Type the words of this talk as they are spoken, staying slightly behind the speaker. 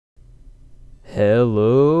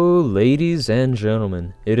Hello, ladies and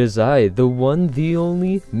gentlemen. It is I, the one, the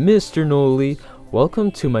only, Mr. Noli. Welcome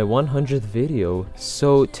to my 100th video.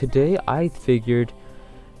 So today I figured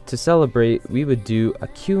to celebrate we would do a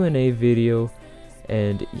Q&A video,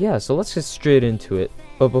 and yeah, so let's get straight into it.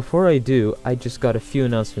 But before I do, I just got a few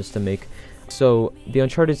announcements to make. So the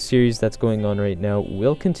Uncharted series that's going on right now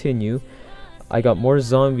will continue. I got more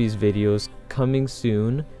zombies videos coming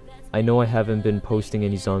soon. I know I haven't been posting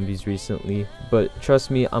any zombies recently, but trust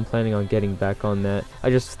me, I'm planning on getting back on that. I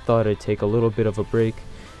just thought I'd take a little bit of a break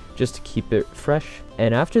just to keep it fresh.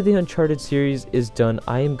 And after the Uncharted series is done,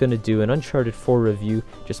 I am going to do an Uncharted 4 review,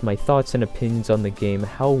 just my thoughts and opinions on the game,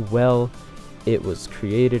 how well it was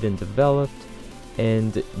created and developed,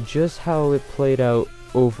 and just how it played out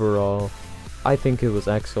overall. I think it was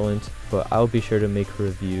excellent, but I'll be sure to make a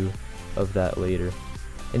review of that later.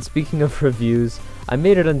 And speaking of reviews, I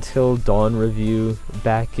made it until Dawn review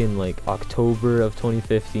back in like October of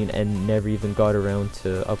 2015 and never even got around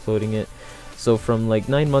to uploading it. So from like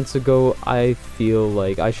 9 months ago, I feel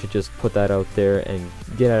like I should just put that out there and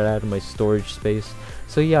get it out of my storage space.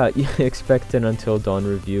 So yeah, expect an Until Dawn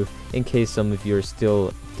review in case some of you are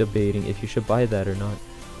still debating if you should buy that or not.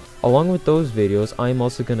 Along with those videos, I'm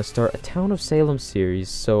also going to start a Town of Salem series.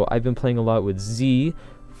 So I've been playing a lot with Z,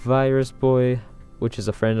 Virus Boy, which is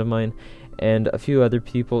a friend of mine, and a few other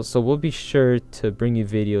people, so we'll be sure to bring you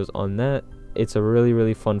videos on that. It's a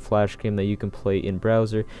really fun flash game that you can play in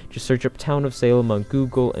browser. Just search up Town of Salem on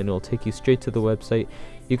Google and it'll take you straight to the website.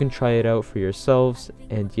 You can try it out for yourselves,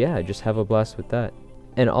 and yeah, just have a blast with that.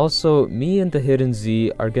 And also, me and the Hidden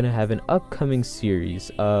Z are gonna have an upcoming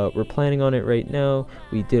series. We're planning on it right now.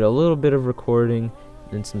 We did a little bit of recording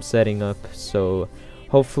and some setting up, so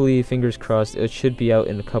hopefully, fingers crossed, it should be out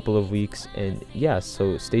in a couple of weeks, and yeah,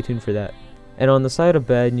 so stay tuned for that. And on the side of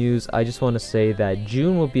bad news, I just want to say that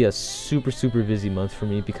June will be a super busy month for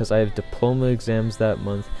me because I have diploma exams that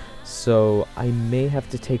month, so I may have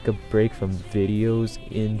to take a break from videos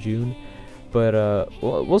in June, but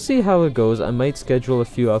we'll see how it goes. I might schedule a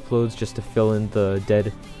few uploads just to fill in the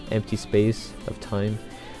dead empty space of time.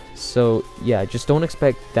 So yeah, just don't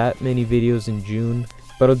expect that many videos in June,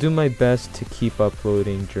 but I'll do my best to keep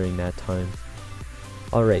uploading during that time.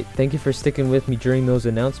 Alright, thank you for sticking with me during those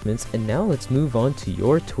announcements, and now let's move on to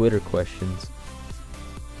your Twitter questions.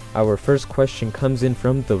 Our first question comes in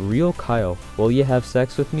from The Real Kyle. Will you have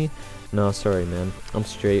sex with me? No, sorry man, I'm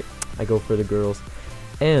straight. I go for the girls.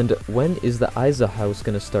 And when is the Isa house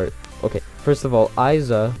gonna start? Okay, first of all,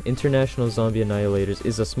 Isa, International Zombie Annihilators,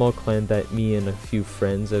 is a small clan that me and a few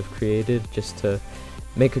friends have created just to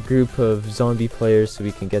make a group of zombie players so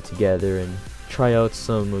we can get together and try out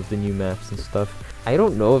some of the new maps and stuff. I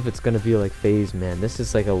don't know if it's gonna be like FaZe, man. This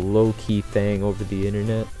is like a low-key thing over the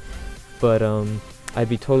internet, but I'd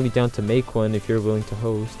be totally down to make one if you're willing to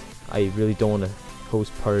host. I really don't want to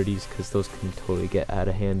host parties because those can totally get out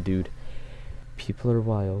of hand, dude. People are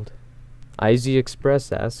wild. IZ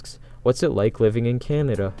Express asks, what's it like living in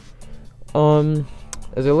Canada?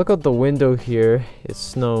 As I look out the window here, it's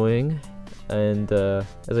snowing, and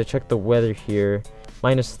as I check the weather here,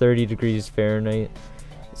 minus 30 degrees Fahrenheit.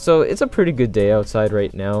 So it's a pretty good day outside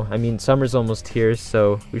right now. I mean, summer's almost here,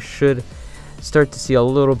 so we should start to see a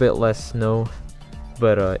little bit less snow,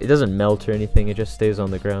 but it doesn't melt or anything, it just stays on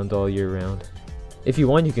the ground all year round. If you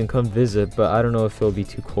want, you can come visit, but I don't know if it'll be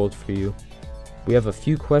too cold for you. We have a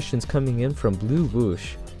few questions coming in from Blue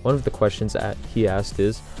Whoosh. One of the questions he asked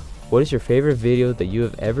is, what is your favorite video that you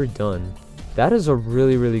have ever done? That is a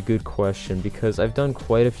really good question because I've done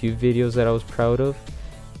quite a few videos that I was proud of,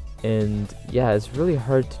 and yeah, it's really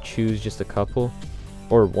hard to choose just a couple,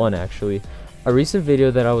 or one actually. A recent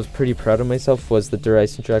video that I was pretty proud of myself was the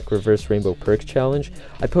Dreisendracht Reverse Rainbow Perk Challenge.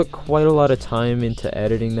 I put quite a lot of time into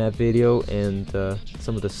editing that video, and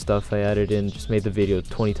some of the stuff I added in just made the video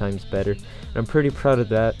 20 times better, and I'm pretty proud of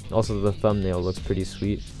that. Also, the thumbnail looks pretty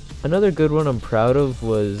sweet. Another good one I'm proud of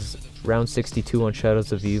was Round 62 on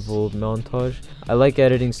Shadows of Evil montage. I like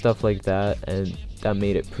editing stuff like that, and that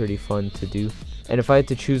made it pretty fun to do. And if I had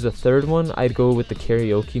to choose a third one, I'd go with the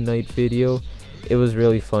karaoke night video. It was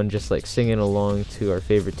really fun, just like singing along to our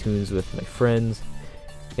favorite tunes with my friends,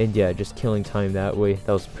 and yeah, just killing time that way.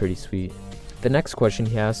 That was pretty sweet. The next question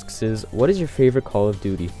he asks is, what is your favorite Call of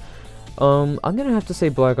Duty? I'm gonna have to say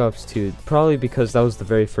Black Ops 2, probably because that was the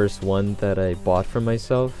very first one that I bought for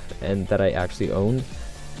myself and that I actually owned.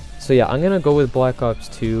 So yeah, I'm gonna go with Black Ops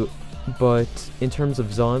 2, but in terms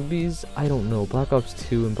of zombies, I don't know. Black Ops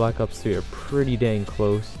 2 and Black Ops 3 are pretty dang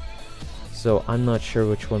close, so I'm not sure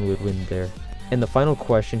which one would win there. And the final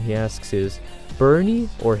question he asks is, Bernie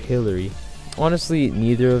or Hillary? Honestly,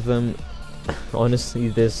 neither of them. Honestly,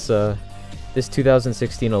 this This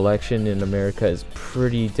 2016 election in America is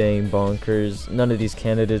pretty dang bonkers. None of these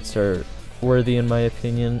candidates are worthy in my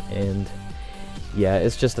opinion, and yeah,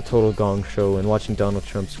 it's just a total gong show, and watching Donald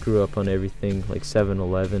Trump screw up on everything like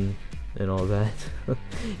 7-Eleven and all that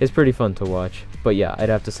it's pretty fun to watch. But yeah, I'd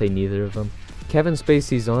have to say neither of them. Kevin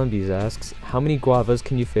Spacey Zombies asks, how many guavas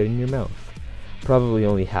can you fit in your mouth? Probably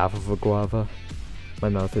only half of a guava. My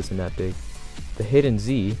mouth isn't that big. The Hidden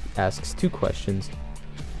Z asks 2 questions.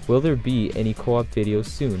 Will there be any co-op videos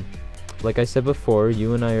soon? Like I said before,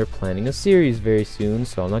 you and I are planning a series very soon,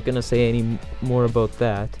 so I'm not gonna say any more about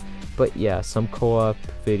that. But yeah, some co-op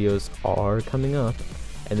videos are coming up.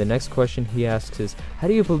 And the next question he asks is, how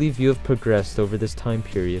do you believe you have progressed over this time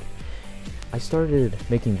period? I started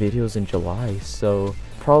making videos in July, so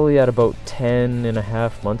probably at about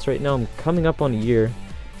 10.5 months right now. I'm coming up on a year,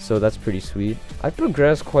 so that's pretty sweet. I've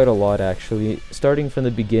progressed quite a lot actually. Starting from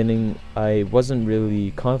the beginning, I wasn't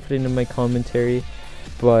really confident in my commentary,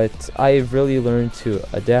 but I've really learned to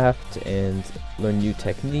adapt and learn new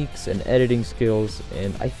techniques and editing skills,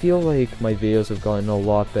 and I feel like my videos have gotten a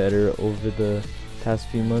lot better over the past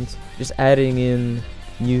few months. Just adding in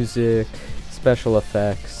music, special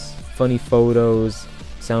effects, funny photos,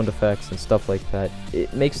 sound effects and stuff like that,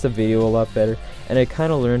 it makes the video a lot better. And I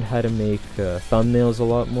kind of learned how to make thumbnails a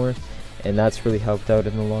lot more, and that's really helped out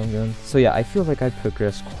in the long run. So yeah, I feel like I've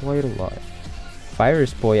progressed quite a lot.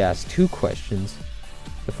 Virus Boy asked 2 questions.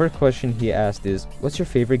 The first question he asked is, what's your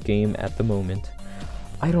favorite game at the moment?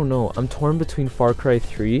 I don't know, I'm torn between Far Cry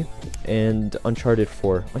 3 and Uncharted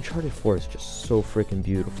 4. Uncharted 4 is just so freaking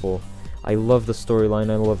beautiful. I love the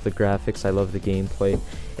storyline, I love the graphics, I love the gameplay.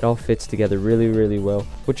 It all fits together really, really well,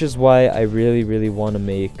 which is why I really want to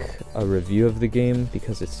make a review of the game,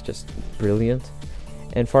 because it's just brilliant.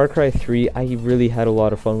 And Far Cry 3, I really had a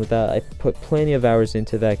lot of fun with that. I put plenty of hours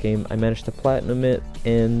into that game. I managed to platinum it,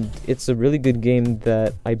 and it's a really good game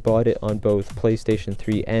that I bought it on both PlayStation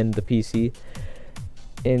 3 and the PC.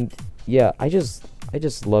 And yeah, I just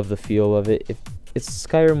love the feel of it. It's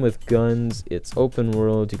Skyrim with guns, it's open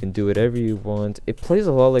world, you can do whatever you want. It plays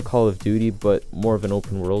a lot like Call of Duty, but more of an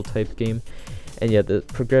open world type game. And yeah, the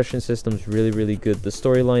progression system's really good. The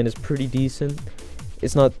storyline is pretty decent.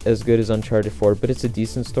 It's not as good as Uncharted 4, but it's a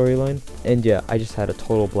decent storyline. And yeah, I just had a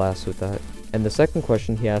total blast with that. And the second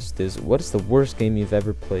question he asked is, what is the worst game you've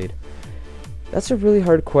ever played? That's a really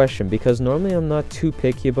hard question, because normally I'm not too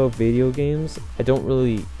picky about video games. I don't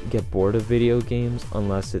really get bored of video games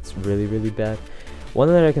unless it's really bad. One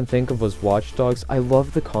that I can think of was Watch Dogs. I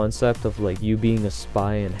love the concept of like you being a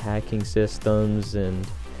spy and hacking systems and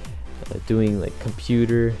doing like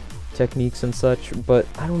computer techniques and such, but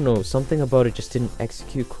I don't know, something about it just didn't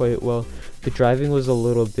execute quite well. The driving was a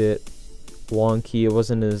little bit wonky, it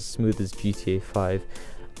wasn't as smooth as GTA 5.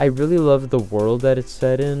 I really love the world that it's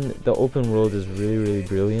set in. The open world is really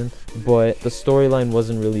brilliant, but the storyline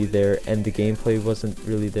wasn't really there, and the gameplay wasn't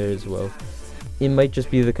really there as well. It might just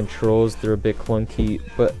be the controls, they're a bit clunky,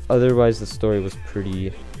 but otherwise the story was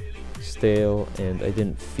pretty stale, and I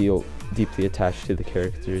didn't feel deeply attached to the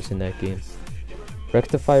characters in that game.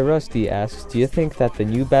 Rectify Rusty asks, do you think that the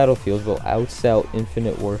new Battlefield will outsell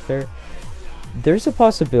Infinite Warfare? There's a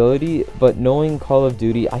possibility, but knowing Call of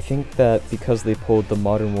Duty, I think that because they pulled the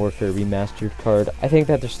Modern Warfare Remastered card, I think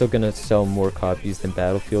that they're still gonna sell more copies than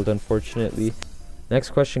Battlefield, unfortunately.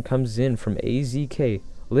 Next question comes in from AZK.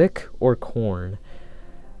 Lick or corn?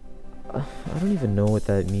 I don't even know what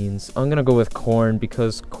that means. I'm gonna go with corn,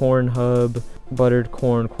 because Corn Hub, buttered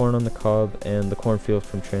corn, corn on the cob, and the cornfield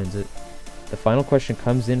from Transit. The final question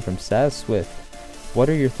comes in from Saz Swift. What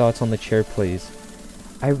are your thoughts on the chair plays?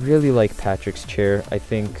 I really like Patrick's chair. I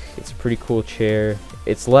think it's a pretty cool chair.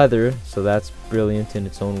 It's leather, so that's brilliant in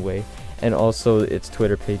its own way. And also, its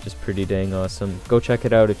Twitter page is pretty dang awesome. Go check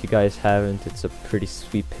it out if you guys haven't. It's a pretty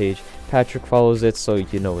sweet page. Patrick follows it, so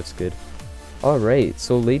you know it's good. Alright,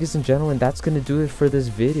 so ladies and gentlemen, that's going to do it for this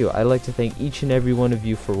video. I'd like to thank each and every one of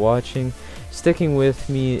you for watching, sticking with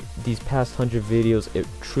me these past 100 videos. It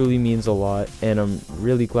truly means a lot, and I'm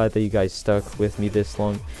really glad that you guys stuck with me this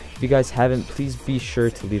long. If you guys haven't, please be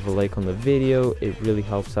sure to leave a like on the video. It really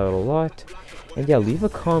helps out a lot. And yeah, leave a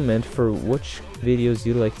comment for which videos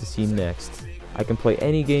you'd like to see next. I can play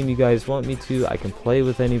any game you guys want me to. I can play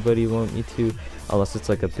with anybody you want me to. Unless it's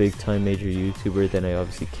like a big time major YouTuber, then I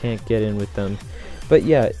obviously can't get in with them. But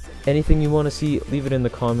yeah, anything you want to see, leave it in the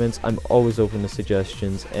comments. I'm always open to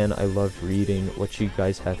suggestions, and I love reading what you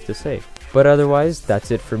guys have to say. But otherwise,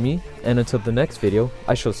 that's it for me. And until the next video,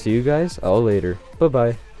 I shall see you guys all later. Bye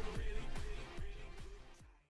bye.